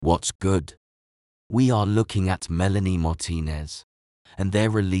What's good? We are looking at Melanie Martinez and their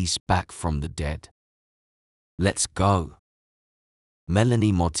release Back from the Dead. Let's go.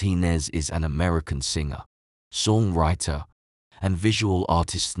 Melanie Martinez is an American singer, songwriter, and visual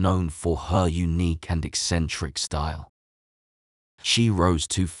artist known for her unique and eccentric style. She rose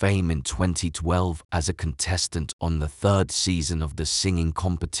to fame in 2012 as a contestant on the third season of the singing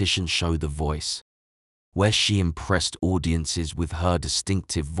competition show The Voice, where she impressed audiences with her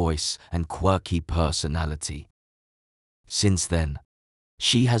distinctive voice and quirky personality. Since then,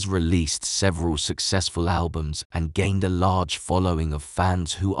 she has released several successful albums and gained a large following of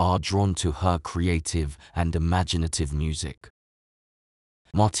fans who are drawn to her creative and imaginative music.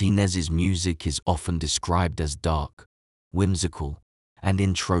 Martinez's music is often described as dark, whimsical, and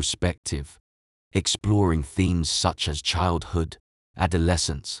introspective, exploring themes such as childhood,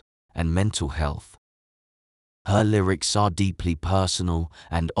 adolescence, and mental health. Her lyrics are deeply personal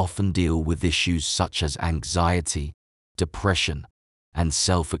and often deal with issues such as anxiety, depression, and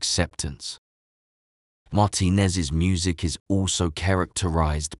self-acceptance. Martinez's music is also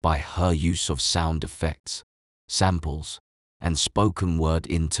characterized by her use of sound effects, samples, and spoken word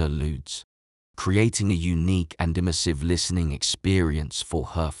interludes, creating a unique and immersive listening experience for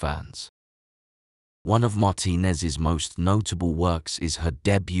her fans. One of Martinez's most notable works is her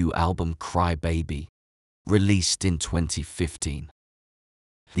debut album Cry Baby, released in 2015.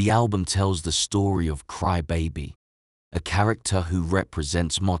 The album tells the story of Cry Baby, a character who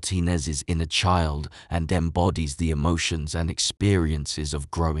represents Martinez's inner child and embodies the emotions and experiences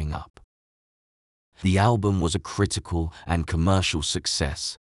of growing up. The album was a critical and commercial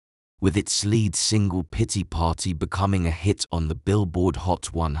success, with its lead single Pity Party becoming a hit on the Billboard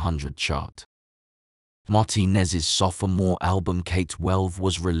Hot 100 chart. Martinez's sophomore album K-12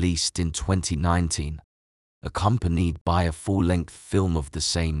 was released in 2019, accompanied by a full-length film of the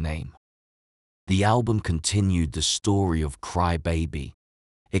same name. The album continued the story of Cry Baby,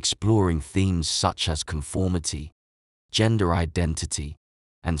 exploring themes such as conformity, gender identity,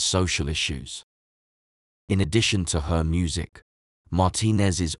 and social issues. In addition to her music,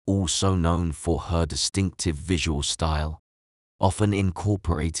 Martinez is also known for her distinctive visual style, often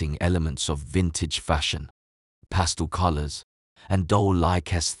incorporating elements of vintage fashion, pastel colors, and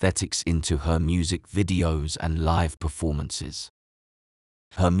doll-like aesthetics into her music videos and live performances.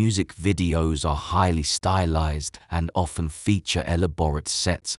 Her music videos are highly stylized and often feature elaborate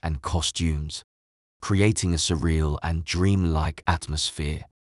sets and costumes, creating a surreal and dreamlike atmosphere.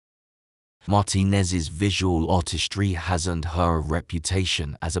 Martinez's visual artistry has earned her a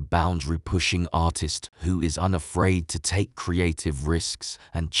reputation as a boundary-pushing artist who is unafraid to take creative risks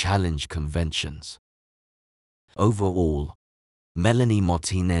and challenge conventions. Overall, Melanie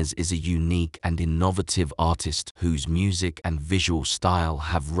Martinez is a unique and innovative artist whose music and visual style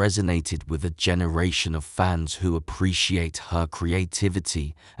have resonated with a generation of fans who appreciate her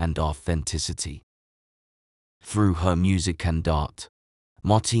creativity and authenticity. Through her music and art,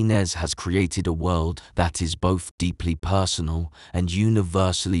 Martinez has created a world that is both deeply personal and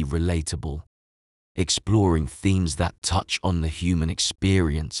universally relatable, exploring themes that touch on the human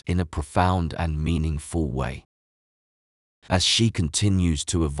experience in a profound and meaningful way. As she continues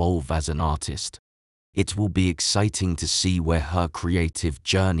to evolve as an artist, it will be exciting to see where her creative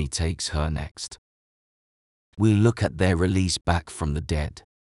journey takes her next. We'll look at their release Back from the Dead.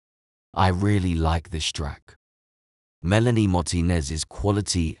 I really like this track. Melanie Martinez's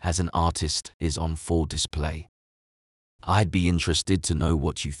quality as an artist is on full display. I'd be interested to know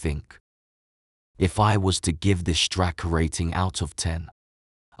what you think. If I was to give this track a rating out of 10,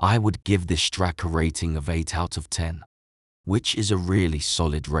 I would give this track a rating of 8 out of 10. Which is a really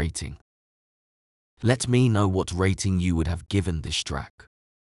solid rating. Let me know what rating you would have given this track.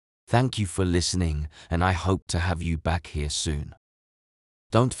 Thank you for listening, and I hope to have you back here soon.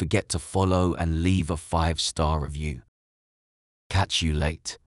 Don't forget to follow and leave a 5-star review. Catch you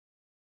late.